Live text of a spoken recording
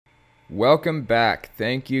Welcome back.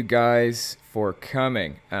 Thank you guys for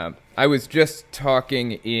coming. I was just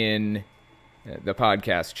talking in the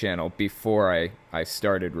podcast channel before I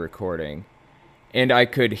started recording, and I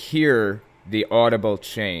could hear the audible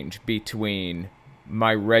change between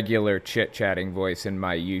my regular chit-chatting voice and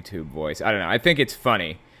my YouTube voice. I don't know. I think it's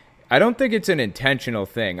funny. I don't think it's an intentional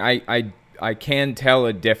thing. I can tell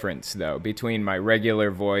a difference, though, between my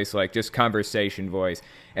regular voice, like just conversation voice,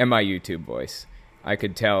 and my YouTube voice. I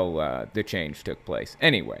could tell the change took place.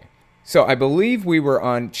 Anyway, so I believe we were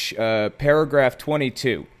on paragraph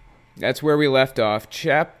 22. That's where we left off.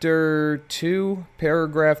 Chapter 2,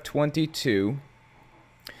 paragraph 22.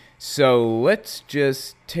 So let's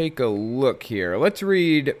just take a look here. Let's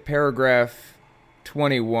read paragraph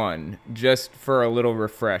 21 just for a little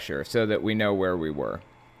refresher so that we know where we were.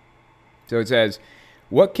 So it says,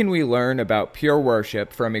 "What can we learn about pure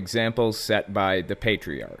worship from examples set by the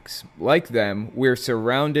patriarchs? Like them, we're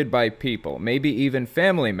surrounded by people, maybe even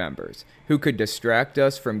family members, who could distract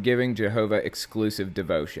us from giving Jehovah exclusive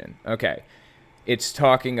devotion." Okay, it's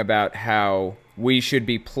talking about how we should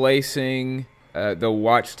be placing the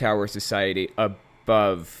Watchtower Society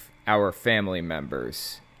above our family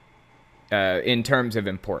members in terms of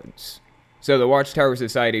importance. So the Watchtower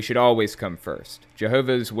Society should always come first.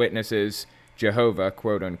 Jehovah's Witnesses, Jehovah,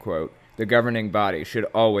 quote-unquote, the governing body, should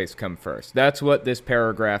always come first. That's what this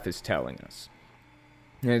paragraph is telling us.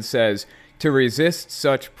 And it says, to resist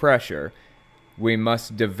such pressure, we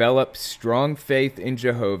must develop strong faith in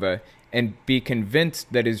Jehovah and be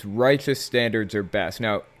convinced that his righteous standards are best.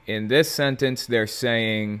 Now, in this sentence, they're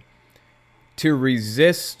saying to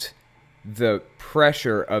resist the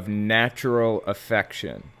pressure of natural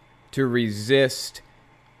affection, to resist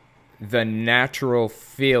the natural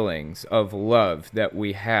feelings of love that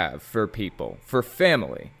we have for people, for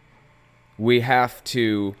family. We have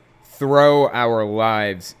to throw our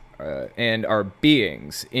lives and our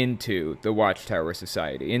beings into the Watchtower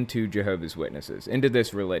Society, into Jehovah's Witnesses, into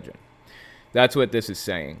this religion. That's what this is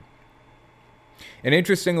saying. And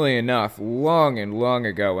interestingly enough, long and long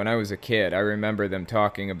ago, when I was a kid, I remember them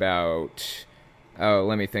talking about, oh,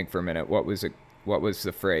 let me think for a minute, what was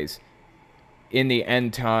the phrase? In the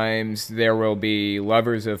end times, there will be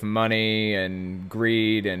lovers of money and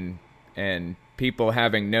greed and people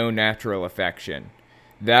having no natural affection.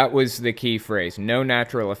 That was the key phrase, no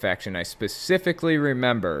natural affection. I specifically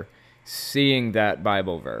remember seeing that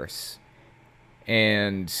Bible verse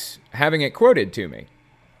and having it quoted to me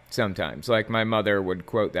sometimes. Like my mother would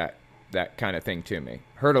quote that kind of thing to me.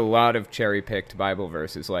 Heard a lot of cherry-picked Bible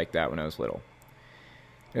verses like that when I was little.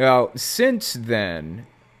 Well, since then,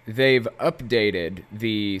 they've updated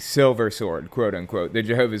the Silver Sword, quote-unquote, the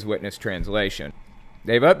Jehovah's Witness translation.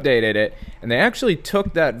 They've updated it, and they actually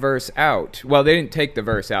took that verse out. Well, they didn't take the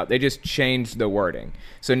verse out. They just changed the wording.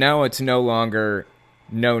 So now it's no longer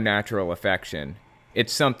no natural affection.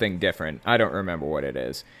 It's something different. I don't remember what it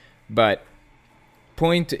is. But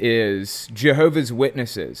point is, Jehovah's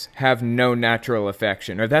Witnesses have no natural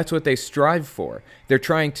affection, or that's what they strive for. They're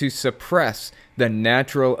trying to suppress the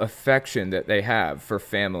natural affection that they have for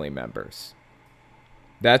family members.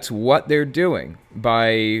 That's what they're doing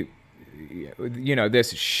by,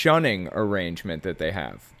 this shunning arrangement that they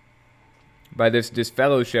have, by this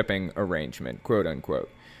disfellowshipping arrangement, quote unquote.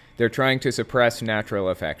 They're trying to suppress natural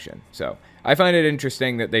affection. So I find it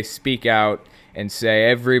interesting that they speak out and say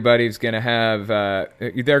everybody's going to have,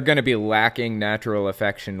 they're going to be lacking natural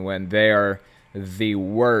affection when they are the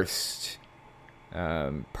worst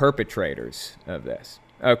perpetrators of this.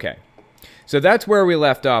 Okay, so that's where we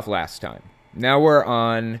left off last time. Now we're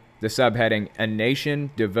on the subheading, A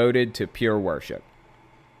Nation Devoted to Pure Worship.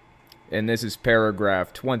 And this is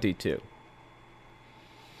paragraph 22.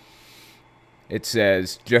 It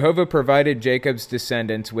says, Jehovah provided Jacob's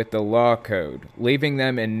descendants with the law code, leaving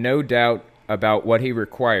them in no doubt about what he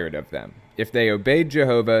required of them. If they obeyed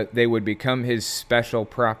Jehovah, they would become his special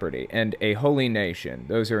property and a holy nation.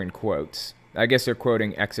 Those are in quotes. I guess they're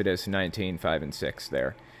quoting Exodus 19:5 and 6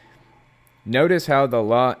 there. Notice how the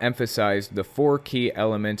law emphasized the 4 key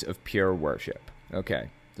elements of pure worship. Okay,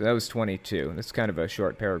 so that was 22. That's kind of a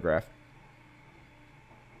short paragraph.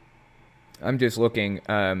 I'm just looking.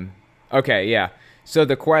 Okay, yeah. So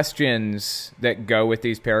the questions that go with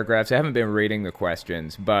these paragraphs, I haven't been reading the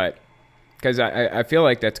questions, but because I feel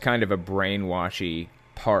like that's kind of a brainwashy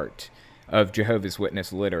part of Jehovah's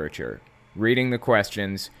Witness literature. Reading the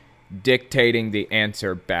questions, dictating the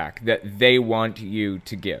answer back that they want you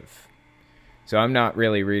to give. So I'm not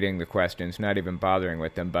really reading the questions, not even bothering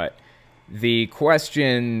with them, but the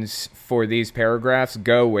questions for these paragraphs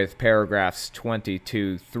go with paragraphs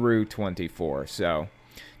 22 through 24. So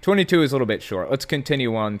 22 is a little bit short. Let's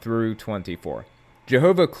continue on through 24.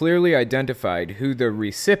 Jehovah clearly identified who the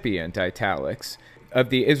recipient, italics, of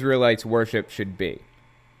the Israelites' worship should be.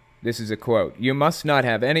 This is a quote. "You must not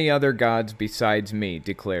have any other gods besides me,"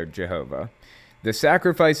 declared Jehovah. The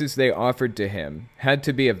sacrifices they offered to him had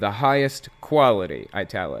to be of the highest quality,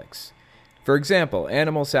 italics. For example,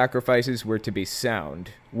 animal sacrifices were to be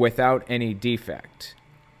sound, without any defect.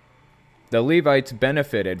 The Levites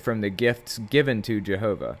benefited from the gifts given to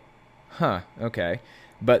Jehovah. Okay.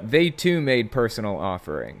 But they too made personal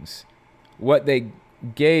offerings. What they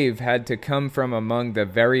gave had to come from among the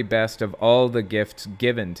very best of all the gifts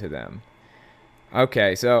given to them.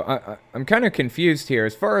 Okay, so I'm kind of confused here.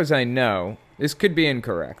 As far as I know, this could be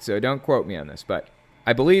incorrect, so don't quote me on this, but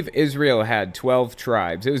I believe Israel had 12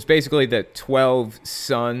 tribes. It was basically the 12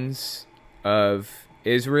 sons of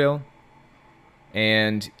Israel,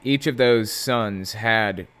 and each of those sons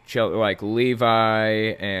had children, like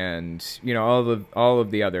Levi and, you know, all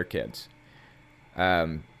of the other kids.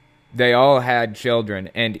 They all had children,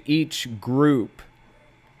 and each group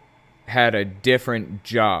had a different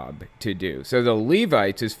job to do. So the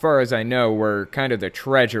Levites, as far as I know, were kind of the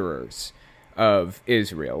treasurers of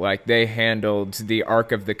Israel. Like, they handled the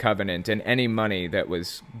Ark of the Covenant and any money that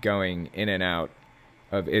was going in and out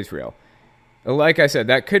of Israel. Like I said,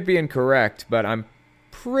 that could be incorrect, but I'm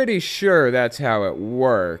pretty sure that's how it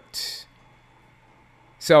worked.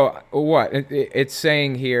 So what? It's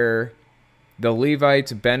saying here, the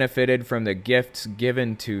Levites benefited from the gifts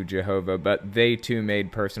given to Jehovah, but they too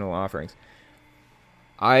made personal offerings.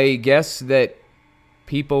 I guess that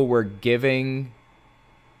people were giving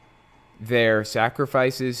their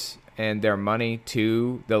sacrifices and their money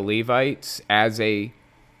to the Levites as a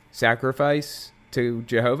sacrifice to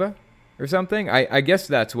Jehovah or something. I guess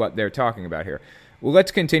that's what they're talking about here. Well,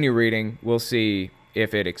 let's continue reading. We'll see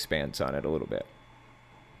if it expands on it a little bit.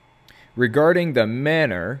 Regarding the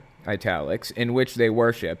manner, italics, in which they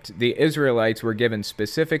worshipped, the Israelites were given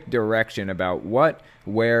specific direction about what,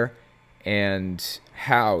 where, and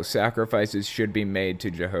how sacrifices should be made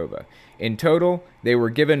to Jehovah. In total, they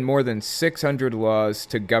were given more than 600 laws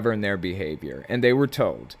to govern their behavior, and they were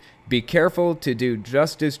told, "Be careful to do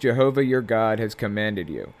just as Jehovah your God has commanded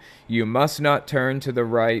you. You must not turn to the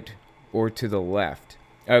right or to the left."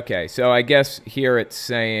 Okay, so I guess here it's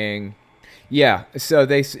saying, yeah, so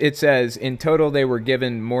it says, in total they were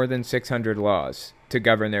given more than 600 laws to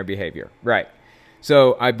govern their behavior. Right.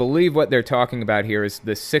 So I believe what they're talking about here is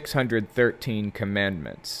the 613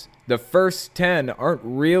 commandments. The first 10 aren't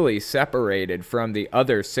really separated from the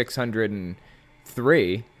other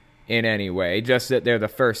 603 in any way, just that they're the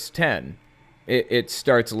first 10. It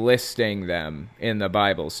starts listing them in the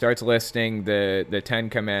Bible, starts listing the 10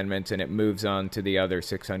 commandments, and it moves on to the other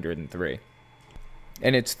 603.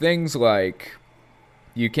 And it's things like,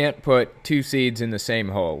 you can't put two seeds in the same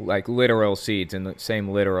hole, like literal seeds in the same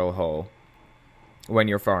literal hole when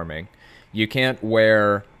you're farming. You can't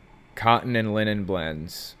wear cotton and linen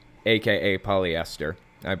blends, aka polyester,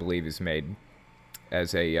 I believe is made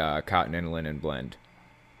as a cotton and linen blend.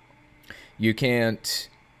 You can't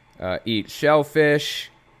eat shellfish.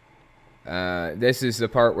 This is the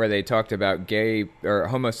part where they talked about gay or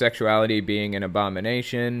homosexuality being an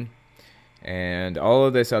abomination and all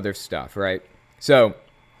of this other stuff, right? So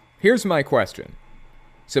here's my question.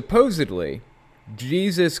 Supposedly,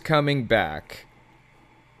 Jesus coming back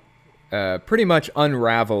pretty much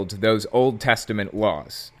unraveled those Old Testament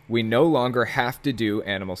laws. We no longer have to do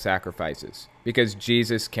animal sacrifices because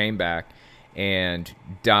Jesus came back and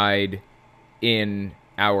died in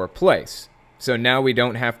our place. So now we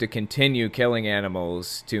don't have to continue killing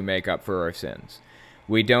animals to make up for our sins.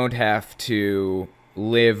 We don't have to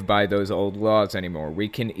live by those old laws anymore. We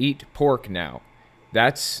can eat pork now.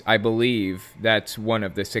 I believe that's one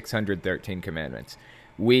of the 613 commandments.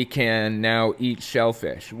 We can now eat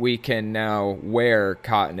shellfish. We can now wear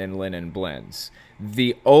cotton and linen blends.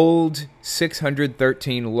 The old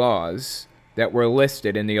 613 laws that were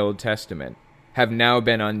listed in the Old Testament have now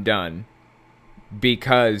been undone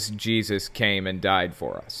because Jesus came and died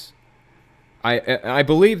for us. I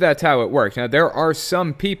believe that's how it works. Now, there are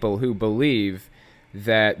some people who believe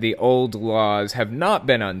that the old laws have not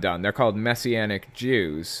been undone. They're called Messianic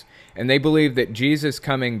Jews, and they believe that Jesus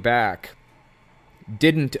coming back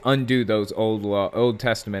didn't undo those Old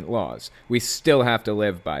Testament laws. We still have to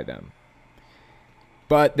live by them.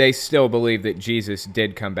 But they still believe that Jesus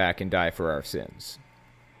did come back and die for our sins.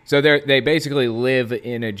 So they basically live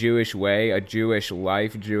in a Jewish way, a Jewish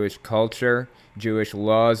life, Jewish culture, Jewish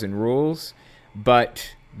laws and rules,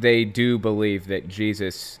 but they do believe that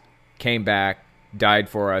Jesus came back, died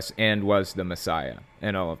for us, and was the Messiah,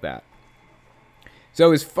 and all of that.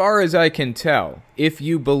 So as far as I can tell, if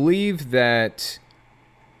you believe that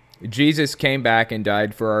Jesus came back and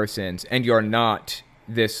died for our sins, and you're not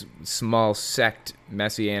this small sect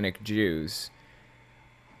Messianic Jews,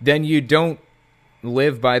 then you don't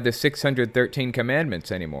live by the 613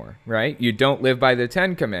 commandments anymore, right? You don't live by the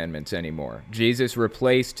 10 commandments anymore. Jesus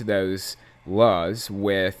replaced those laws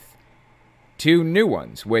with 2 new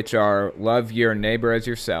ones, which are love your neighbor as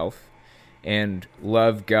yourself and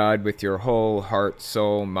love God with your whole heart,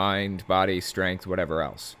 soul, mind, body, strength, whatever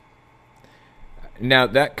else. Now,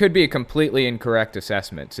 that could be a completely incorrect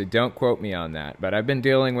assessment, so don't quote me on that, but I've been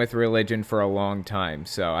dealing with religion for a long time,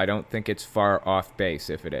 so I don't think it's far off base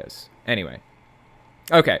if it is. Anyway.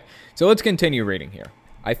 Okay, so let's continue reading here.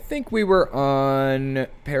 I think we were on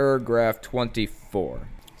paragraph 24. It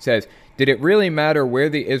says, did it really matter where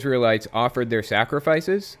the Israelites offered their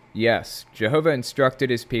sacrifices? Yes, Jehovah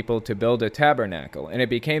instructed his people to build a tabernacle, and it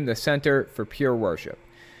became the center for pure worship.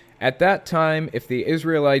 At that time, if the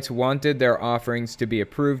Israelites wanted their offerings to be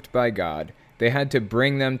approved by God, they had to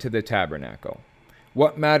bring them to the tabernacle.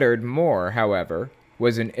 What mattered more, however,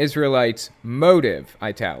 was an Israelite's motive,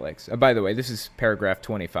 italics. By the way, this is paragraph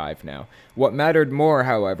 25 now. What mattered more,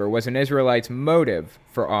 however, was an Israelite's motive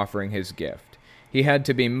for offering his gift. He had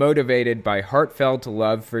to be motivated by heartfelt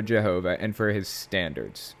love for Jehovah and for his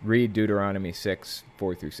standards. Read Deuteronomy 6,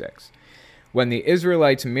 4-6. When the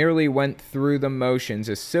Israelites merely went through the motions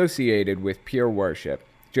associated with pure worship,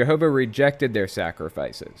 Jehovah rejected their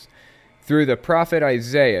sacrifices. Through the prophet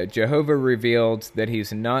Isaiah, Jehovah revealed that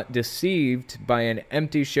he's not deceived by an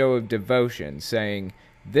empty show of devotion, saying,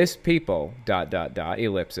 this people, ...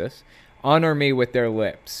 ellipsis, honor me with their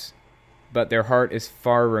lips, but their heart is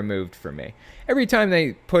far removed from me. Every time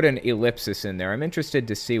they put an ellipsis in there, I'm interested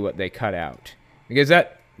to see what they cut out. Because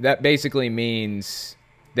that basically means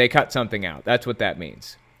they cut something out. That's what that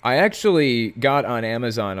means. I actually got on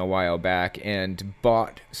Amazon a while back and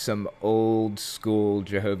bought some old school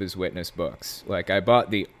Jehovah's Witness books. Like, I bought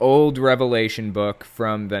the old Revelation book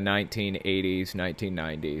from the 1980s,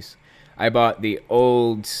 1990s. I bought the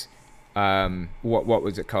old, what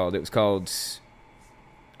was it called? It was called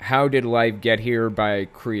How Did Life Get Here by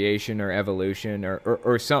Creation or Evolution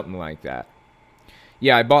or something like that.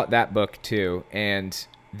 Yeah, I bought that book too, and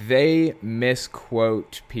they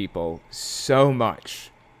misquote people so much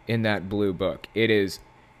in that blue book. It is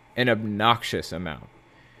an obnoxious amount.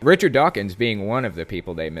 Richard Dawkins being one of the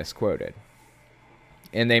people they misquoted.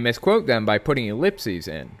 And they misquote them by putting ellipses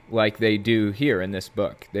in, like they do here in this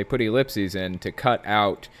book. They put ellipses in to cut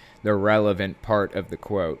out the relevant part of the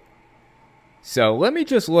quote. So let me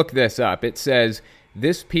just look this up. It says,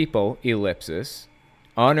 this people, ellipsis,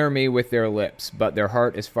 honor me with their lips, but their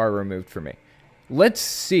heart is far removed from me. Let's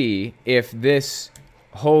see if this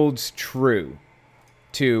holds true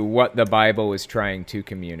to what the Bible is trying to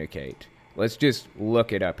communicate. Let's just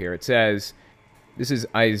look it up here. It says, this is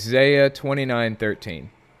Isaiah 29:13.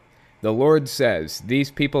 The Lord says,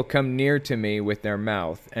 these people come near to me with their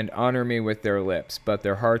mouth and honor me with their lips, but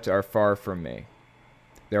their hearts are far from me.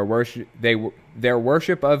 Their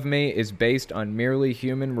worship of me is based on merely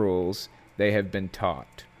human rules they have been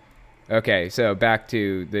taught. Okay, so back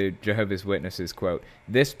to the Jehovah's Witnesses quote.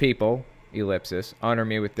 This people, ellipsis, honor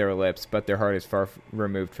me with their lips, but their heart is far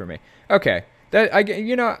removed from me. Okay, I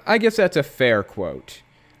guess that's a fair quote.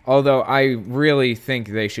 Although I really think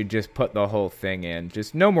they should just put the whole thing in.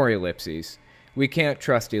 Just no more ellipses. We can't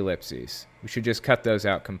trust ellipses. We should just cut those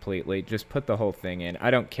out completely. Just put the whole thing in. I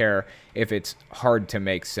don't care if it's hard to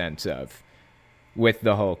make sense of with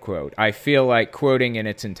the whole quote. I feel like quoting in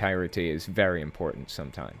its entirety is very important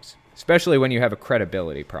sometimes, especially when you have a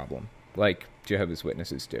credibility problem, like Jehovah's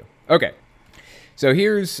Witnesses do. Okay, so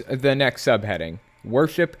here's the next subheading,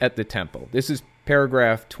 Worship at the Temple. This is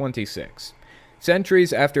paragraph 26.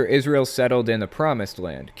 Centuries after Israel settled in the Promised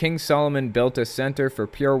Land, King Solomon built a center for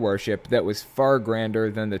pure worship that was far grander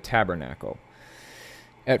than the tabernacle.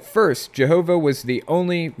 At first, Jehovah was the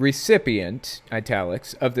only recipient,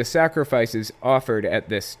 italics, of the sacrifices offered at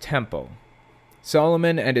this temple.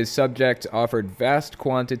 Solomon and his subjects offered vast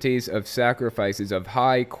quantities of sacrifices of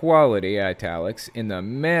high quality, italics, in the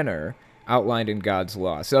manner outlined in God's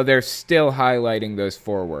law. So they're still highlighting those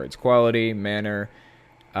 4 words, quality, manner.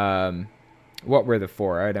 What were the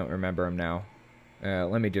 4? I don't remember them now.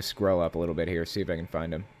 Let me just scroll up a little bit here, see if I can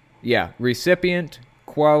find them. Yeah, recipient,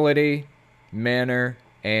 quality, manner,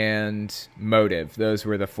 and motive. Those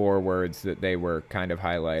were the 4 words that they were kind of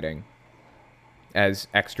highlighting as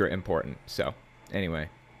extra important. So, anyway,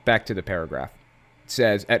 back to the paragraph. It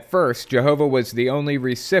says, at first, Jehovah was the only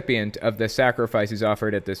recipient of the sacrifices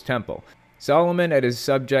offered at this temple. Solomon and his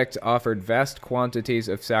subjects offered vast quantities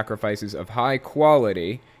of sacrifices of high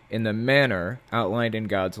quality in the manner outlined in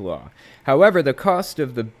God's law. However, the cost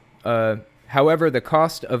of the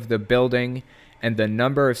building and the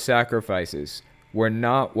number of sacrifices were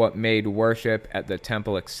not what made worship at the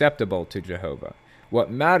temple acceptable to Jehovah. What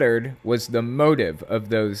mattered was the motive of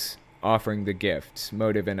those offering the gifts,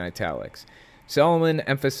 motive in italics. Solomon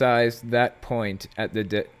emphasized that point at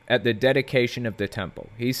the dedication of the temple.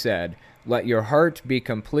 He said, "Let your heart be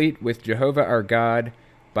complete with Jehovah our God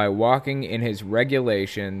by walking in his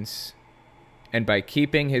regulations and by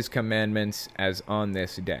keeping his commandments as on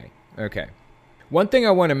this day." Okay. One thing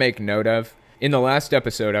I want to make note of, in the last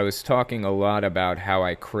episode, I was talking a lot about how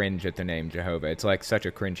I cringe at the name Jehovah. It's like such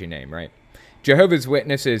a cringy name, right? Jehovah's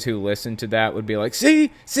Witnesses who listen to that would be like,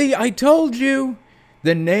 see, I told you!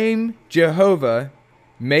 The name Jehovah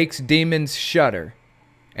makes demons shudder.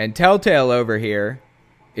 And Telltale over here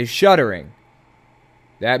is shuddering.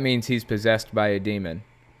 That means he's possessed by a demon.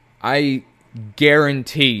 I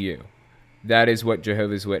guarantee you that is what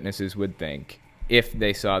Jehovah's Witnesses would think if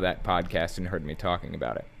they saw that podcast and heard me talking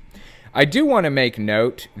about it. I do want to make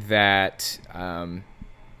note that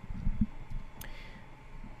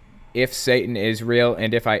if Satan is real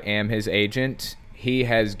and if I am his agent, he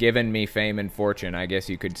has given me fame and fortune, I guess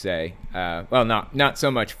you could say. Well, not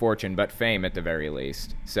so much fortune, but fame at the very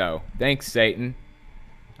least. So, thanks, Satan.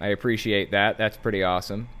 I appreciate that. That's pretty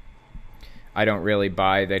awesome. I don't really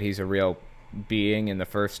buy that he's a real being in the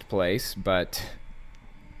first place, but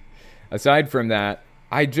aside from that,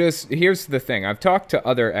 here's the thing. I've talked to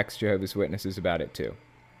other ex-Jehovah's Witnesses about it too.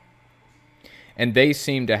 And they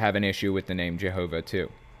seem to have an issue with the name Jehovah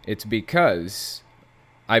too. It's because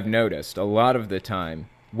I've noticed a lot of the time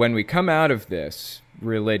when we come out of this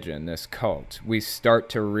religion, this cult, we start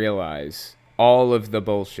to realize all of the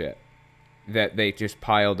bullshit that they just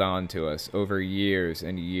piled on to us over years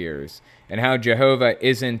and years, and how Jehovah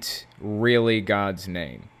isn't really God's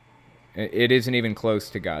name. It isn't even close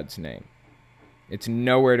to God's name. It's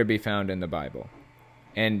nowhere to be found in the Bible.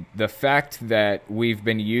 And the fact that we've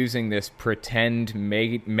been using this pretend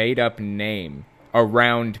made-up name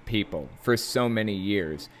around people for so many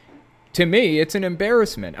years, to me, it's an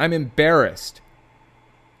embarrassment. I'm embarrassed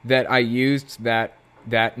that I used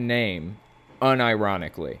that name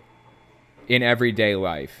unironically in everyday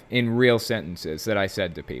life, in real sentences that I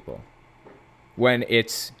said to people, when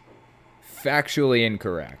it's factually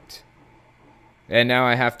incorrect. And now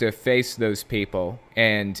I have to face those people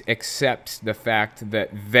and accept the fact that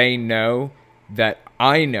they know that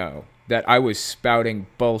I know that I was spouting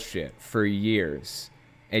bullshit for years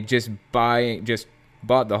and just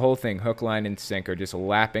bought the whole thing hook, line, and sinker, just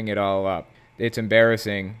lapping it all up. It's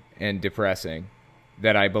embarrassing and depressing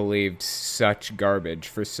that I believed such garbage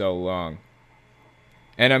for so long.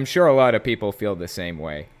 And I'm sure a lot of people feel the same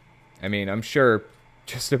way. I mean, I'm sure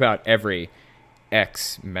just about every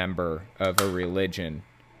ex-member of a religion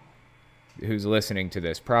who's listening to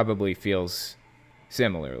this probably feels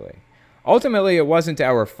similarly. Ultimately, it wasn't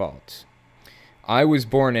our fault. I was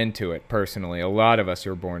born into it, personally. A lot of us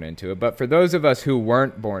are born into it. But for those of us who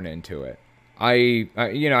weren't born into it, I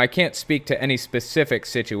can't speak to any specific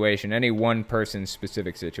situation, any one person's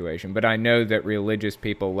specific situation, but I know that religious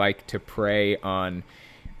people like to prey on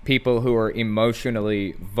people who are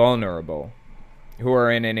emotionally vulnerable, who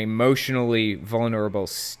are in an emotionally vulnerable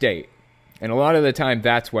state. And a lot of the time,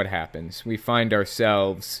 that's what happens. We find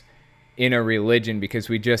ourselves in a religion because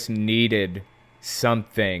we just needed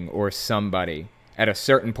something or somebody at a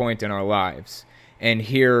certain point in our lives. And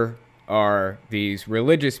here are these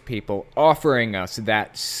religious people offering us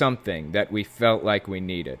that something that we felt like we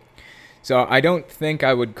needed. So I don't think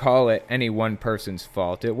I would call it any one person's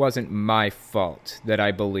fault. It wasn't my fault that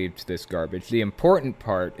I believed this garbage. The important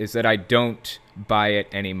part is that I don't buy it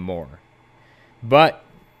anymore. But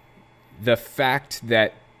the fact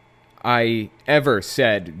that I ever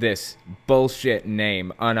said this bullshit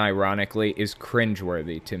name unironically is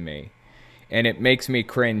cringeworthy to me. And it makes me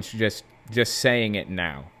cringe just saying it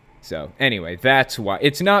now. So anyway, that's why.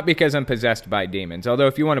 It's not because I'm possessed by demons. Although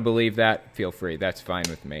if you want to believe that, feel free. That's fine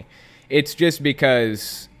with me. It's just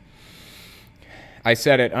because I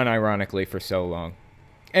said it unironically for so long.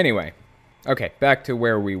 Anyway, okay, back to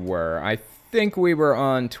where we were. I think we were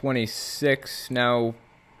on 26. Now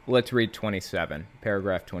let's read 27,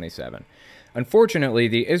 paragraph 27. Unfortunately,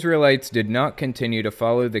 the Israelites did not continue to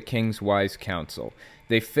follow the king's wise counsel.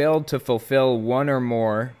 They failed to fulfill one or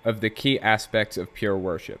more of the key aspects of pure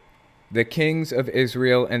worship. The kings of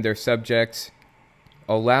Israel and their subjects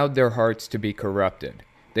allowed their hearts to be corrupted.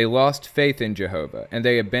 They lost faith in Jehovah, and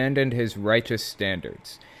they abandoned his righteous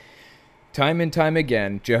standards. Time and time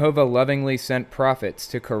again, Jehovah lovingly sent prophets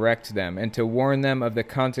to correct them and to warn them of the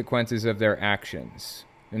consequences of their actions.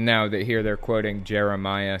 And now that here they're quoting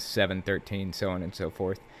Jeremiah 7:13, so on and so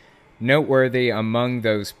forth. Noteworthy among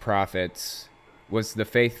those prophets was the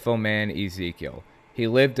faithful man Ezekiel. He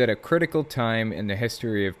lived at a critical time in the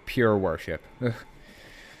history of pure worship. Ugh.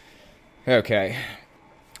 Okay.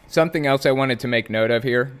 Something else I wanted to make note of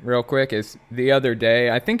here real quick is the other day,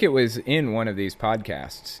 I think it was in one of these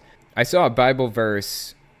podcasts, I saw a Bible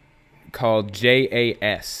verse called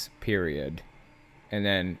JAS, period. And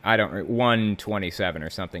then, 127 or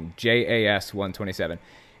something. JAS 127.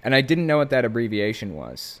 And I didn't know what that abbreviation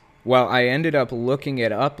was. Well, I ended up looking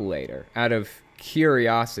it up later out of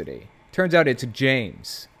curiosity. Turns out it's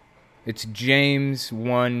James. It's James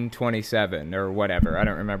 127 or whatever. I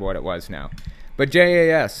don't remember what it was now. But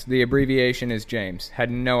JAS, the abbreviation is James. Had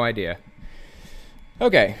no idea.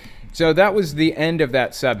 Okay, so that was the end of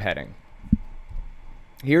that subheading.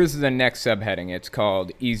 Here's the next subheading. It's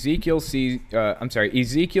called Ezekiel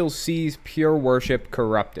sees pure worship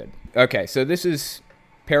corrupted. Okay, so this is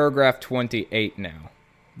paragraph 28 now.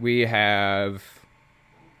 We have...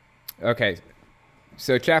 Okay,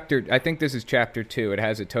 so I think this is chapter 2. It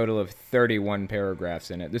has a total of 31 paragraphs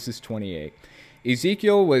in it. This is 28.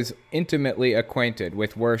 Ezekiel was intimately acquainted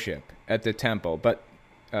with worship at the temple,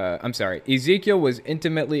 Ezekiel was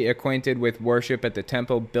intimately acquainted with worship at the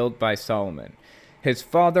temple built by Solomon. His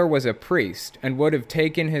father was a priest and would have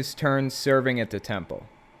taken his turn serving at the temple.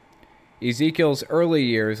 Ezekiel's early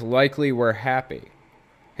years likely were happy.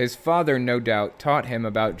 His father, no doubt, taught him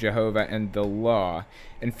about Jehovah and the law.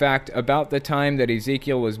 In fact, about the time that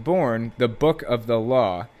Ezekiel was born, the book of the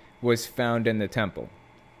law was found in the temple.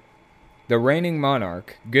 The reigning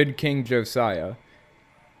monarch, good King Josiah,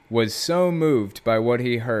 was so moved by what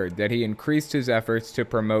he heard that he increased his efforts to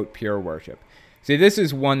promote pure worship. See, this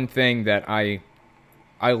is one thing that I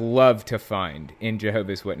love to find in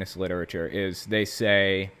Jehovah's Witness literature is they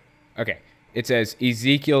say, okay, it says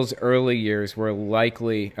Ezekiel's early years were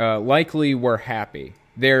likely were happy.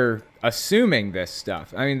 They're assuming this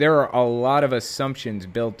stuff. I mean, there are a lot of assumptions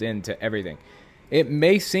built into everything. It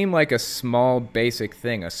may seem like a small basic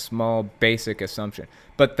thing, a small basic assumption,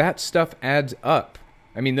 but that stuff adds up.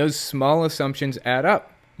 I mean, those small assumptions add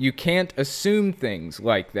up. You can't assume things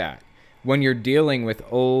like that when you're dealing with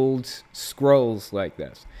old scrolls like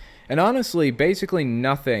this. And honestly, basically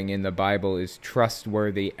nothing in the Bible is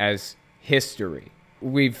trustworthy as history.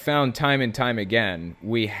 We've found time and time again,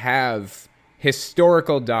 we have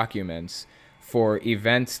historical documents for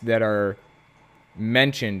events that are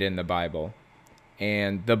mentioned in the Bible,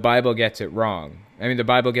 and the Bible gets it wrong. I mean, the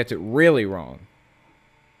Bible gets it really wrong.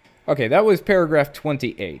 Okay, that was paragraph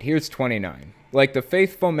 28. Here's 29. Like the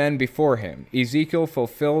faithful men before him, Ezekiel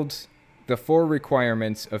fulfilled the 4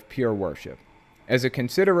 requirements of pure worship. As a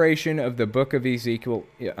consideration of the book of Ezekiel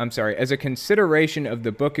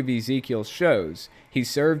shows, he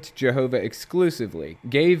served Jehovah exclusively,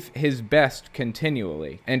 gave his best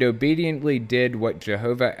continually, and obediently did what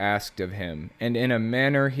Jehovah asked of him, and in a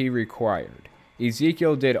manner he required.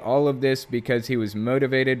 Ezekiel did all of this because he was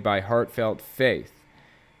motivated by heartfelt faith.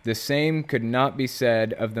 The same could not be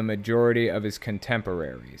said of the majority of his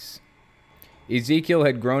contemporaries. Ezekiel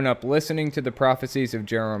had grown up listening to the prophecies of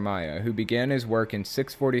Jeremiah, who began his work in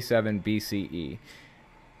 647 BCE.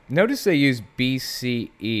 Notice they use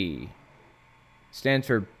BCE. Stands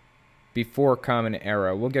for before Common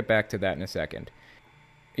Era. We'll get back to that in a second.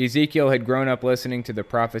 Ezekiel had grown up listening to the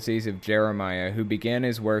prophecies of Jeremiah, who began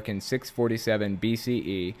his work in 647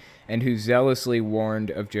 BCE, and who zealously warned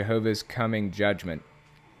of Jehovah's coming judgment.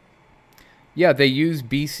 Yeah, they use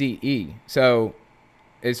BCE. So,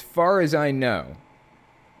 as far as I know,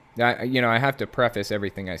 I have to preface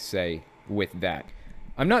everything I say with that.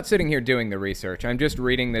 I'm not sitting here doing the research. I'm just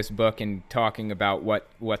reading this book and talking about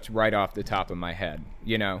what's right off the top of my head.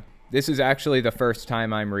 This is actually the first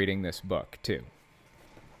time I'm reading this book, too.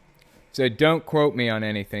 So don't quote me on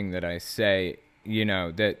anything that I say,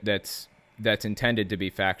 that's intended to be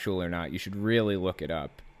factual or not. You should really look it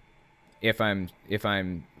up if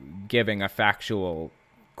I'm giving a factual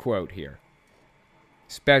quote here,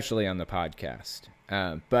 especially on the podcast.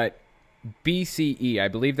 But BCE, I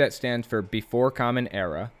believe that stands for Before Common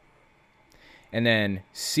Era, and then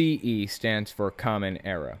CE stands for Common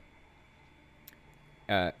Era.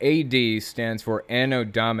 AD stands for Anno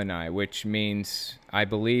Domini, which means, I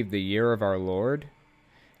believe, the year of our Lord.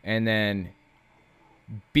 And then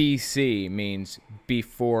BC means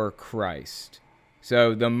before Christ.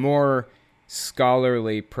 So the more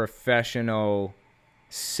scholarly, professional,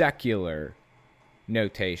 secular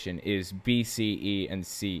notation is BCE and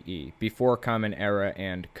CE, before Common Era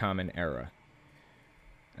and Common Era.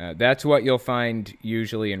 That's what you'll find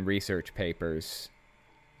usually in research papers.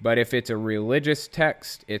 But if it's a religious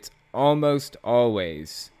text, it's almost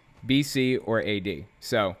always BC or AD.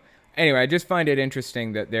 So anyway, I just find it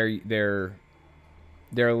interesting that they're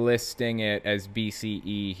listing it as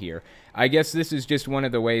BCE here. I guess this is just one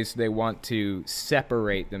of the ways they want to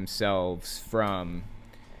separate themselves from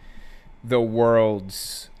the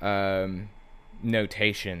world's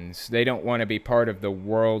notations. They don't want to be part of the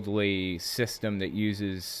worldly system that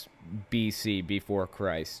uses BC, before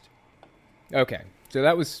Christ. Okay, so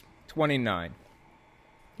that was 29.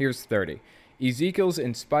 Here's 30. Ezekiel's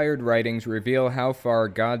inspired writings reveal how far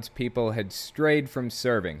God's people had strayed from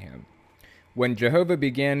serving him. When Jehovah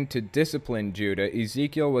began to discipline Judah,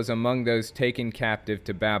 Ezekiel was among those taken captive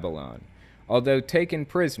to Babylon. Although taken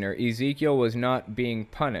prisoner, Ezekiel was not being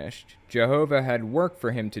punished. Jehovah had work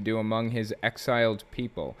for him to do among his exiled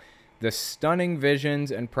people. The stunning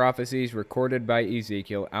visions and prophecies recorded by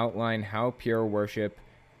Ezekiel outline how pure worship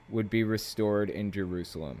would be restored in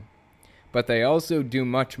Jerusalem. But they also do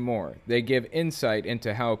much more. They give insight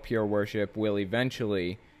into how pure worship will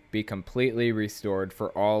eventually be completely restored for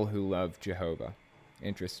all who love Jehovah.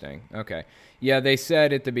 Interesting. Okay. Yeah, they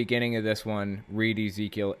said at the beginning of this one, read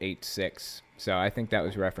Ezekiel 8:6. So I think that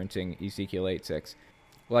was referencing Ezekiel 8:6.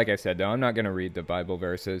 Like I said, though, I'm not going to read the Bible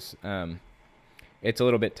verses. It's a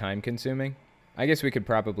little bit time-consuming. I guess we could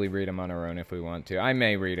probably read them on our own if we want to. I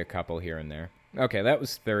may read a couple here and there. Okay, that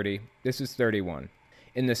was 30. This is 31.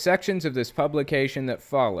 In the sections of this publication that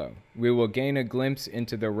follow, we will gain a glimpse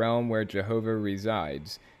into the realm where Jehovah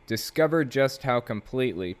resides, discover just how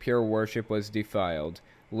completely pure worship was defiled,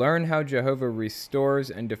 learn how Jehovah restores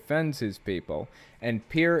and defends his people, and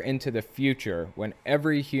peer into the future when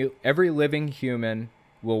every living human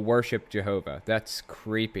will worship Jehovah. That's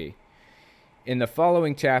creepy. In the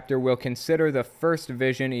following chapter, we'll consider the first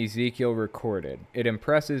vision Ezekiel recorded. It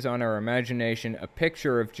impresses on our imagination a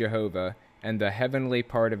picture of Jehovah and the heavenly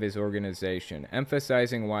part of his organization,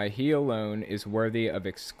 emphasizing why he alone is worthy of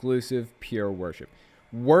exclusive pure worship.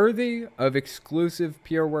 Worthy of exclusive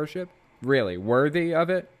pure worship? Really, worthy of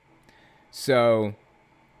it? So,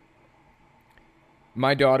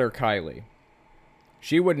 my daughter Kylie,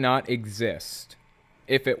 she would not exist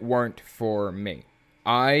if it weren't for me.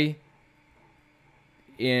 For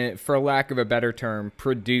lack of a better term,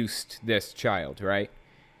 produced this child, right?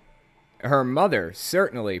 Her mother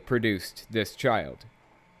certainly produced this child.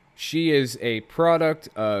 She is a product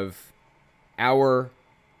of our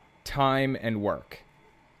time and work.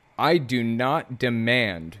 I do not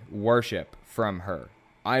demand worship from her.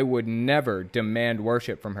 I would never demand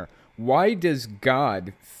worship from her. Why does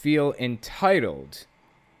God feel entitled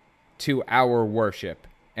to our worship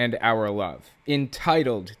and our love?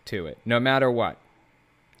 Entitled to it, no matter what.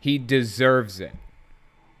 He deserves it.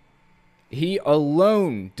 He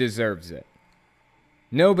alone deserves it.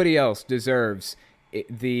 Nobody else deserves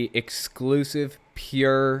the exclusive,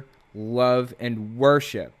 pure love and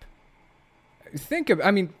worship.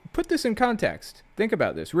 Put this in context. Think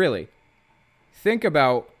about this, really. Think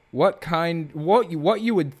about what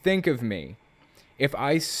you would think of me if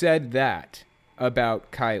I said that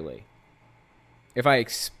about Kylie. If I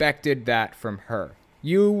expected that from her.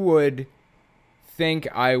 You would think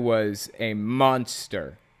I was a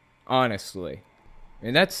monster. Honestly.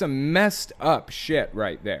 And that's some messed up shit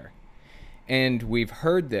right there. And we've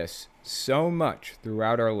heard this so much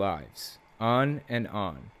throughout our lives, on and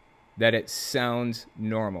on, that it sounds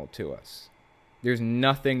normal to us. There's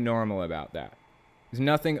nothing normal about that. There's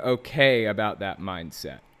nothing okay about that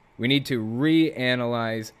mindset. We need to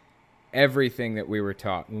reanalyze everything that we were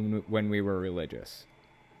taught when we were religious.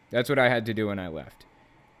 That's what I had to do when I left.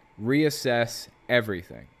 Reassess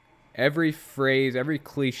everything. Every phrase, every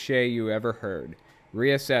cliche you ever heard,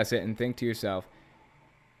 reassess it and think to yourself,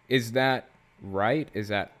 is that right? Is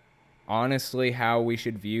that honestly how we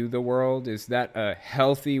should view the world? Is that a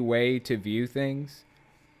healthy way to view things?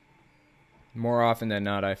 More often than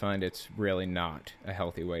not, I find it's really not a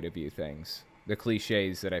healthy way to view things. The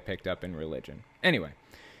cliches that I picked up in religion. Anyway,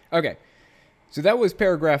 okay, so that was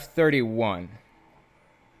paragraph 31.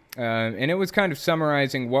 And it was kind of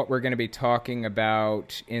summarizing what we're going to be talking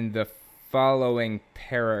about in the following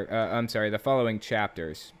the following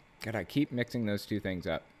chapters. God, I keep mixing those two things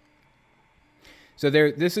up. So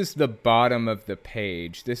this is the bottom of the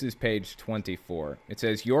page. This is page 24. It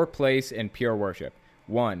says, your place in pure worship.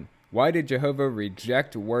 1. Why did Jehovah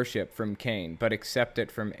reject worship from Cain, but accept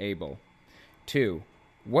it from Abel? 2.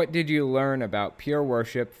 What did you learn about pure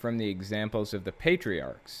worship from the examples of the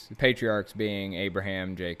patriarchs being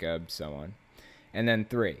Abraham, Jacob, so on? And then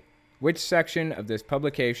 3, which section of this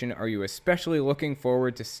publication are you especially looking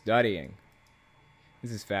forward to studying?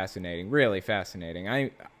 This is fascinating, really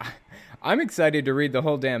fascinating. I'm excited to read the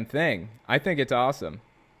whole damn thing. I think it's awesome.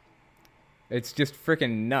 It's just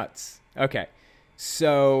freaking nuts. Okay,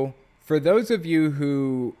 so for those of you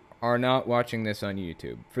who are not watching this on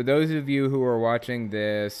YouTube, for those of you who are watching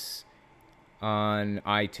this on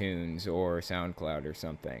iTunes or SoundCloud or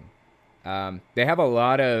something, they have a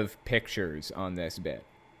lot of pictures on this bit.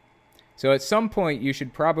 So at some point, you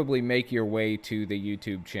should probably make your way to the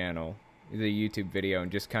YouTube channel, the YouTube video,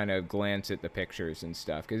 and just kind of glance at the pictures and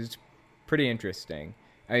stuff, because it's pretty interesting.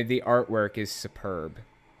 The artwork is superb,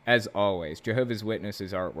 as always. Jehovah's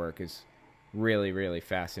Witnesses artwork is really, really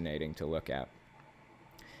fascinating to look at.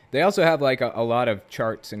 They also have like a lot of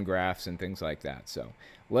charts and graphs and things like that. So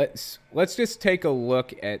let's just take a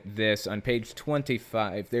look at this. On page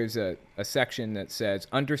 25, there's a section that says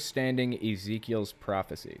Understanding Ezekiel's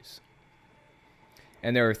Prophecies.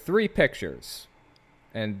 And there are 3 pictures,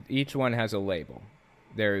 and each one has a label.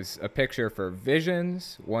 There's a picture for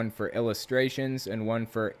visions, one for illustrations, and one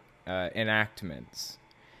for enactments.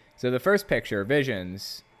 So the first picture,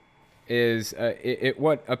 visions, is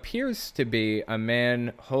what appears to be a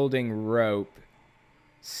man holding rope,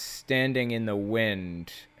 standing in the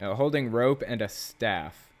wind, holding rope and a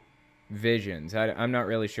staff. Visions. I'm not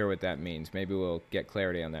really sure what that means. Maybe we'll get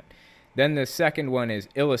clarity on that. Then the second one is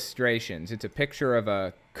illustrations. It's a picture of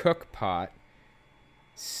a cook pot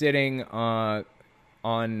sitting on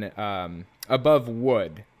above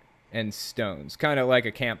wood and stones, kind of like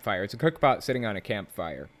a campfire. It's a cook pot sitting on a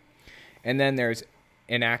campfire. And then there's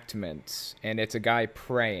enactments, and it's a guy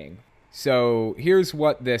praying. So here's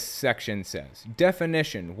what this section says.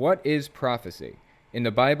 Definition: what is prophecy? In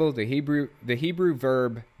the Bible, the Hebrew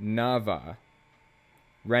verb nava,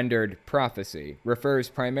 rendered prophecy, refers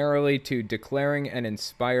primarily to declaring an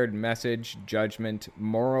inspired message, judgment,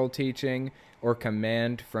 moral teaching, or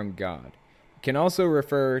command from God. It can also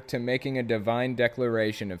refer to making a divine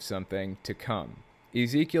declaration of something to come.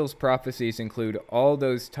 Ezekiel's prophecies include all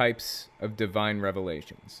those types of divine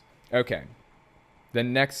revelations. Okay. The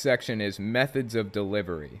next section is methods of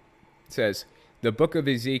delivery. It says, the book of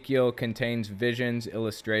Ezekiel contains visions,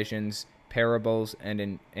 illustrations, parables,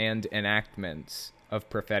 and enactments of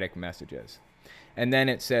prophetic messages. And then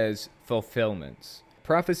it says fulfillments.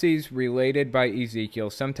 Prophecies related by Ezekiel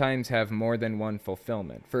sometimes have more than one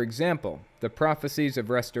fulfillment. For example, the prophecies of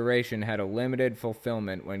restoration had a limited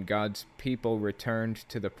fulfillment when God's people returned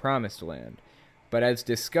to the Promised Land. But as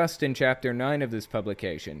discussed in Chapter 9 of this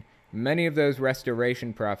publication, many of those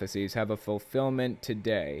restoration prophecies have a fulfillment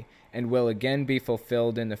today and will again be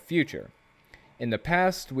fulfilled in the future. In the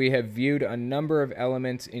past, we have viewed a number of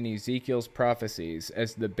elements in Ezekiel's prophecies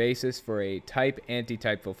as the basis for a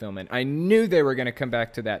type-antitype fulfillment. I knew they were going to come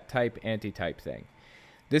back to that type-antitype thing.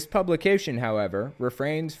 This publication, however,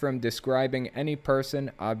 refrains from describing any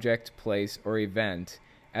person, object, place, or event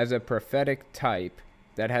as a prophetic type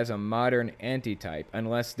that has a modern antitype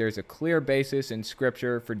unless there's a clear basis in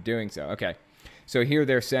Scripture for doing so. Okay, so here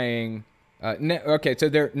they're saying... so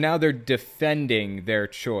they're defending their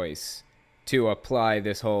choice to apply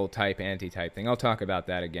this whole type-antitype thing. I'll talk about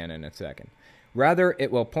that again in a second. Rather,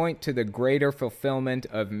 it will point to the greater fulfillment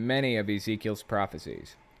of many of Ezekiel's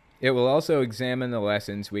prophecies. It will also examine the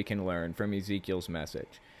lessons we can learn from Ezekiel's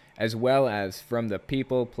message, as well as from the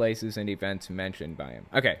people, places, and events mentioned by him.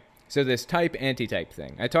 Okay, so this type-antitype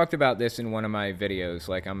thing. I talked about this in one of my videos,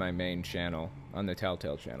 like on my main channel, on the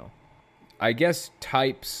Telltale channel. I guess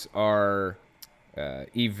types are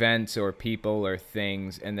events or people or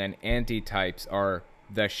things, and then antitypes are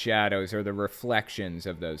the shadows or the reflections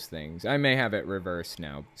of those things. I may have it reversed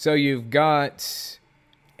now. So you've got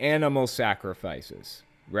animal sacrifices,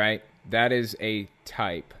 right? That is a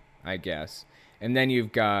type, I guess. And then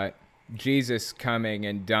you've got Jesus coming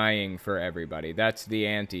and dying for everybody. That's the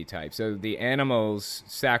antitype. So the animals'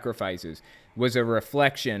 sacrifices was a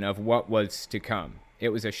reflection of what was to come. It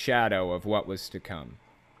was a shadow of what was to come,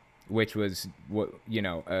 which was,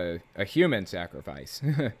 a human sacrifice.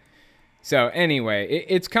 So anyway,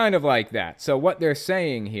 it's kind of like that. So what they're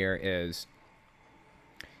saying here is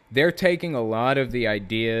they're taking a lot of the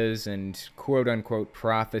ideas and quote-unquote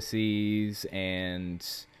prophecies and,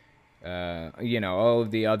 all of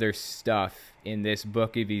the other stuff in this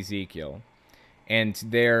book of Ezekiel, and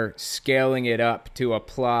they're scaling it up to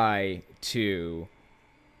apply to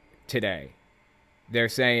today. They're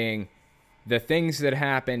saying the things that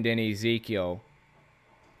happened in Ezekiel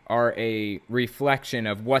are a reflection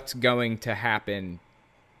of what's going to happen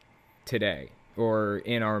today or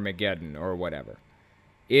in Armageddon or whatever.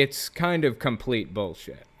 it's kind of complete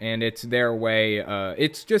bullshit. And it's their way,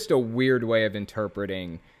 it's just a weird way of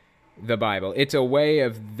interpreting the Bible. It's a way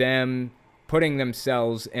of them putting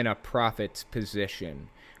themselves in a prophet's position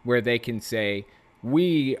where they can say,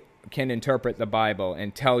 we can interpret the Bible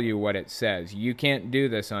and tell you what it says. You can't do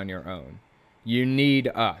this on your own. You need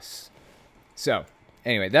us. So,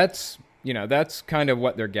 anyway, that's kind of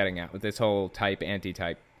what they're getting at with this whole type,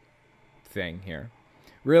 anti-type thing here.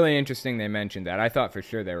 Really interesting they mentioned that. I thought for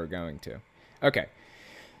sure they were going to. Okay,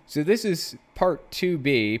 so this is part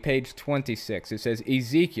 2b, page 26. It says,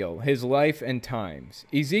 Ezekiel, his life and times.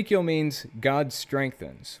 Ezekiel means God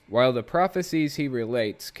strengthens. While the prophecies he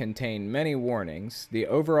relates contain many warnings, the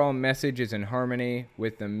overall message is in harmony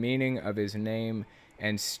with the meaning of his name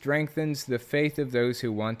and strengthens the faith of those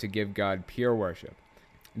who want to give God pure worship.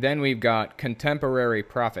 Then we've got contemporary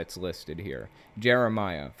prophets listed here.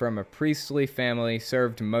 Jeremiah, from a priestly family,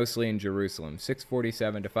 served mostly in Jerusalem,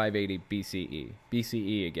 647 to 580 BCE.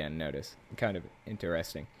 BCE again, notice. Kind of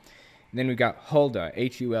interesting. And then we've got Huldah,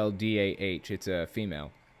 Huldah. It's a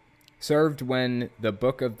female. Served when the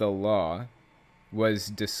book of the law was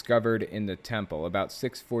discovered in the temple, about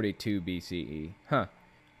 642 BCE. Huh.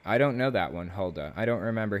 I don't know that one, Huldah. I don't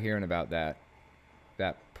remember hearing about that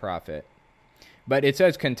prophet. But it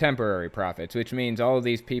says contemporary prophets, which means all of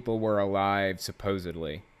these people were alive,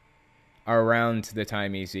 supposedly, around the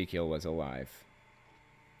time Ezekiel was alive.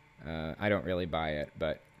 I don't really buy it,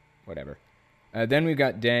 but whatever. Then we've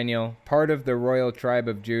got Daniel. Part of the royal tribe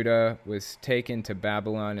of Judah was taken to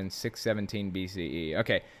Babylon in 617 BCE.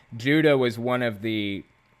 Okay, Judah was one of the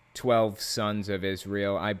 12 sons of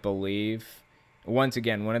Israel, I believe. Once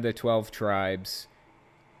again, one of the 12 tribes.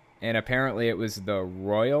 And apparently it was the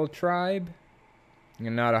royal tribe.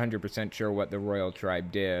 I'm not 100% sure what the royal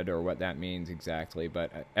tribe did or what that means exactly,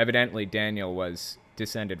 but evidently Daniel was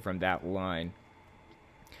descended from that line.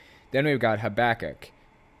 Then we've got Habakkuk.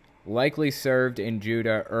 Likely served in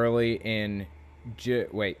Judah early in...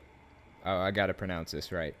 I gotta pronounce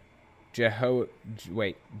this right. Jehoiakim's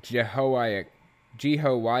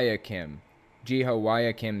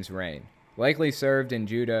reign. Likely served in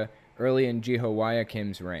Judah early in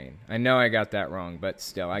Jehoiakim's reign. I know I got that wrong, but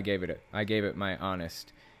still, I gave it my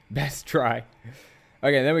honest best try.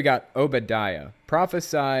 Okay, then we got Obadiah.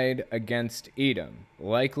 Prophesied against Edom,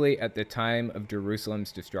 likely at the time of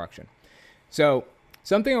Jerusalem's destruction. So,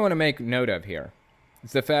 something I want to make note of here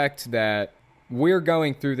is the fact that we're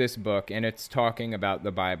going through this book and it's talking about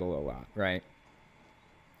the Bible a lot, right?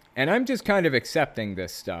 And I'm just kind of accepting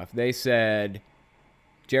this stuff. They said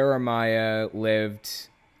Jeremiah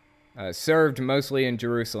served mostly in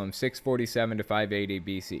Jerusalem, 647 to 580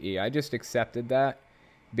 BCE. I just accepted that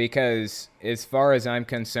because, as far as I'm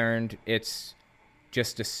concerned, it's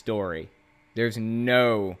just a story. There's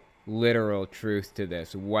no literal truth to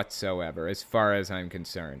this whatsoever, as far as I'm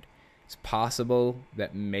concerned. It's possible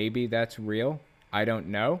that maybe that's real. I don't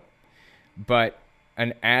know. But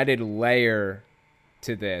an added layer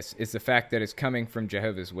to this is the fact that it's coming from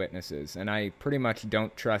Jehovah's Witnesses, and I pretty much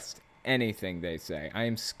don't trust anything they say. I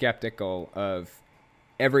am skeptical of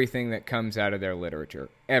everything that comes out of their literature.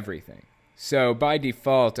 Everything. So by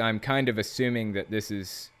default, I'm kind of assuming that this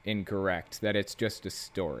is incorrect, that it's just a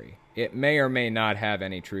story. It may or may not have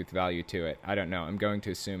any truth value to it. I don't know. I'm going to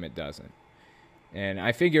assume it doesn't. And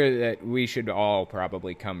I figure that we should all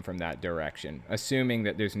probably come from that direction, assuming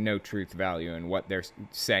that there's no truth value in what they're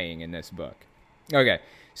saying in this book. Okay,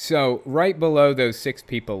 so right below those 6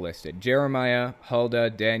 people listed, Jeremiah, Huldah,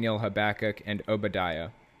 Daniel, Habakkuk, and Obadiah.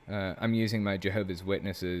 I'm using my Jehovah's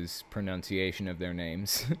Witnesses pronunciation of their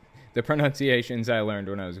names. The pronunciations I learned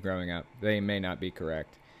when I was growing up. They may not be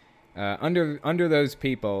correct. Under those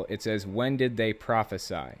people, it says, when did they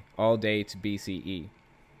prophesy? All dates BCE.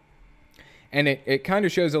 And it kind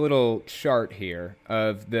of shows a little chart here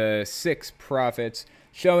of the 6 prophets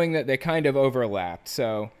showing that they kind of overlapped.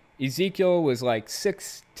 So Ezekiel was like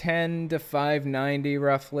 610 to 590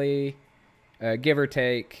 roughly, give or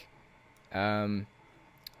take.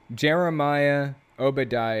 Jeremiah,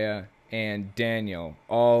 Obadiah, and Daniel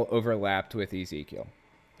all overlapped with Ezekiel.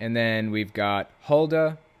 And then we've got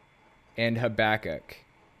Huldah and Habakkuk.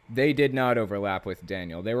 They did not overlap with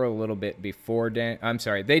Daniel. They were a little bit before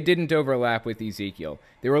they didn't overlap with Ezekiel.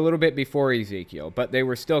 They were a little bit before Ezekiel, but they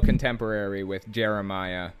were still contemporary with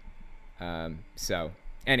Jeremiah. So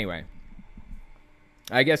anyway,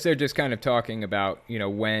 I guess they're just kind of talking about,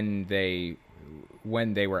 when they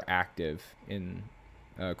were active in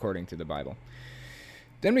according to the Bible.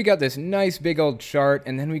 Then we got this nice big old chart,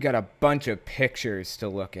 and then we got a bunch of pictures to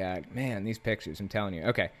look at. Man, these pictures, I'm telling you.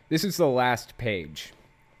 Okay, this is the last page.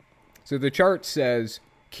 So the chart says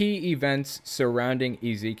Key events surrounding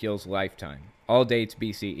Ezekiel's lifetime. All dates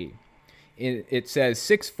BCE. It says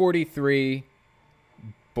 643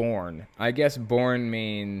 born. I guess born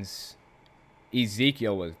means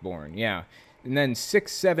Ezekiel was born. Yeah. And then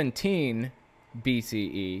 617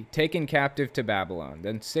 BCE, taken captive to Babylon.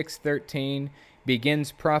 Then 613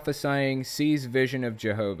 begins prophesying, sees vision of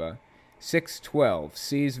Jehovah. 612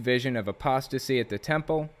 sees vision of apostasy at the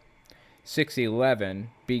temple. 611,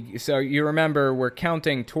 so you remember we're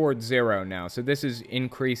counting towards 0 now, so this is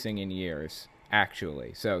increasing in years,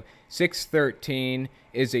 actually. So 613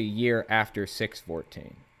 is a year after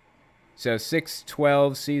 614. So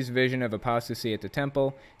 612 sees vision of apostasy at the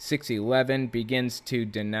temple. 611 begins to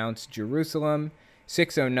denounce Jerusalem.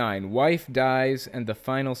 609, wife dies and the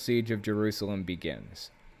final siege of Jerusalem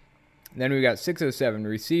begins. Then we got 607,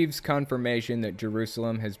 receives confirmation that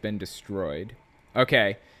Jerusalem has been destroyed.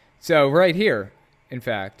 Okay, so right here, in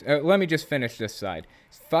fact, let me just finish this side.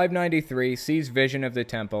 593, sees vision of the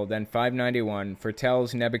temple. Then 591,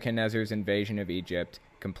 foretells Nebuchadnezzar's invasion of Egypt,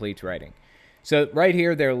 completes writing. So right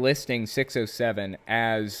here, they're listing 607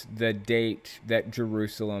 as the date that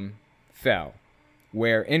Jerusalem fell,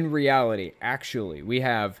 where in reality, actually, we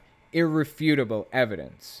have irrefutable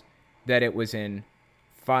evidence that it was in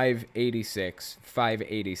 586,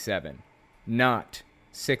 587, not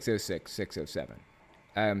 606, 607.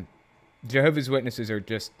 Jehovah's Witnesses are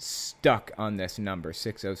just stuck on this number,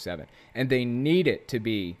 607, and they need it to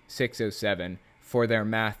be 607 for their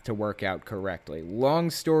math to work out correctly.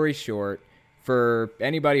 Long story short, for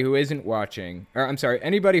anybody who isn't watching, or I'm sorry,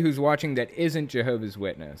 anybody who's watching that isn't Jehovah's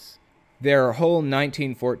Witness, their whole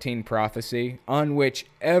 1914 prophecy, on which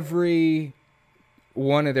almost every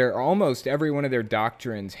one of their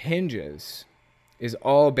doctrines hinges, is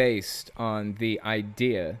all based on the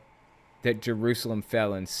idea that Jerusalem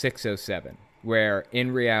fell in 607, where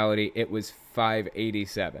in reality it was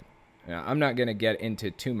 587. Now, I'm not going to get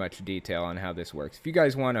into too much detail on how this works. If you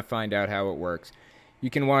guys want to find out how it works,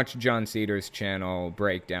 you can watch John Cedar's channel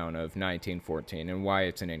breakdown of 1914 and why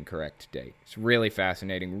it's an incorrect date. It's really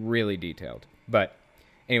fascinating, really detailed. But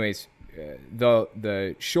anyways,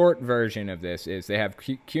 the short version of this is they have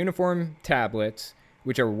cuneiform tablets,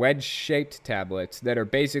 which are wedge-shaped tablets that are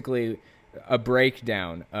basically a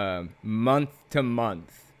breakdown month to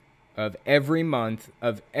month of every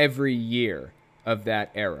year of that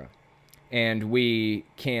era. And we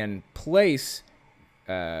can place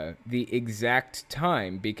the exact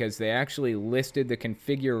time because they actually listed the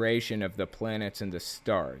configuration of the planets and the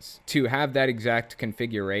stars. To have that exact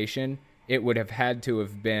configuration, it would have had to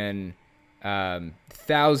have been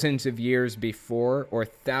thousands of years before or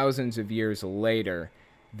thousands of years later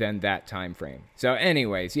than that time frame. So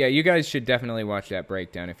anyways, yeah, you guys should definitely watch that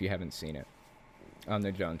breakdown if you haven't seen it on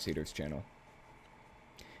the John Cedar's channel.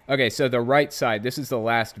 Okay, so the right side, this is the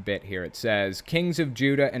last bit here. It says, Kings of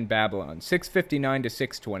Judah and Babylon, 659 to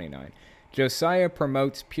 629. Josiah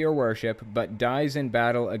promotes pure worship, but dies in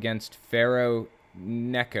battle against Pharaoh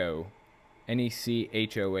Necho,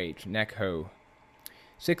 N-E-C-H-O-H, Necho.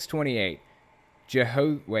 628.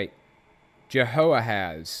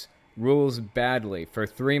 Jehoahaz rules badly for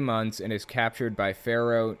 3 months and is captured by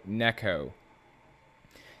Pharaoh Necho.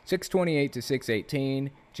 628 to 618.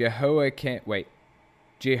 Jehoiakim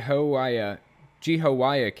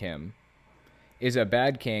is a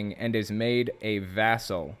bad king and is made a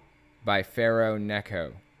vassal by Pharaoh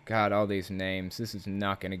Necho. God, all these names. This is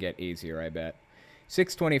not going to get easier, I bet.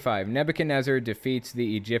 625. Nebuchadnezzar defeats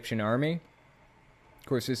the Egyptian army. Of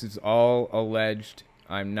course, this is all alleged.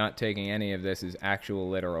 I'm not taking any of this as actual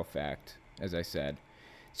literal fact, as I said.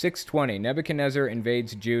 620. Nebuchadnezzar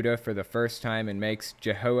invades Judah for the first time and makes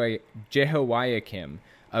Jehoiakim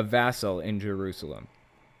a vassal in Jerusalem.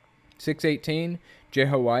 618.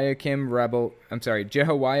 Jehoiakim rebels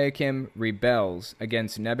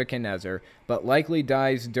against Nebuchadnezzar, but likely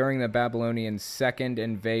dies during the Babylonians' second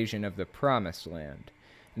invasion of the Promised Land.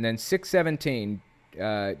 And then 617.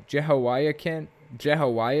 Jehoiachin,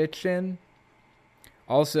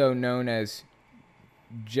 also known as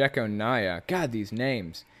Jeconiah, God, these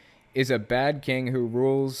names, is a bad king who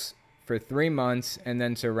rules for 3 months and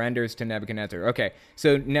then surrenders to Nebuchadnezzar. Okay,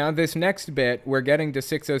 so now this next bit, we're getting to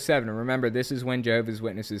 607. Remember, this is when Jehovah's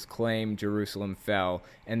Witnesses claim Jerusalem fell,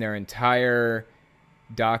 and their entire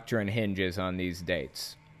doctrine hinges on these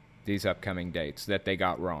dates, these upcoming dates that they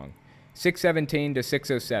got wrong. 617 to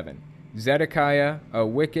 607. Zedekiah, a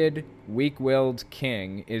wicked, weak-willed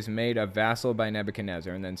king, is made a vassal by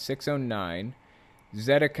Nebuchadnezzar. And then 609,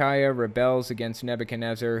 Zedekiah rebels against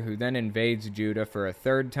Nebuchadnezzar, who then invades Judah for a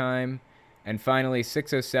 3rd time. And finally,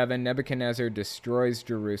 607, Nebuchadnezzar destroys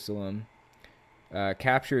Jerusalem.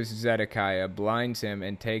 captures Zedekiah, blinds him,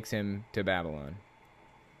 and takes him to Babylon.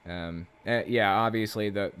 Yeah, obviously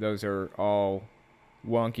those are all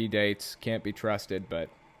wonky dates, can't be trusted, but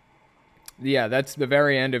yeah, that's the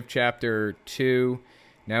very end of chapter 2.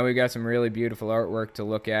 Now we got some really beautiful artwork to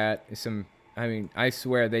look at. I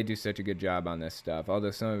swear they do such a good job on this stuff,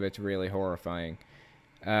 although some of it's really horrifying.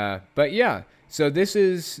 But yeah, so this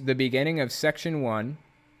is the beginning of section 1,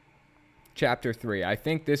 chapter 3. I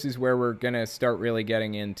think this is where we're going to start really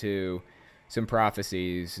getting into some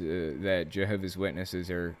prophecies that Jehovah's Witnesses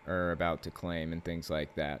are about to claim and things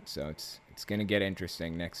like that. So it's going to get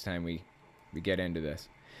interesting next time we get into this.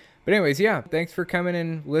 But anyways, yeah, thanks for coming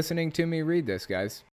and listening to me read this, guys.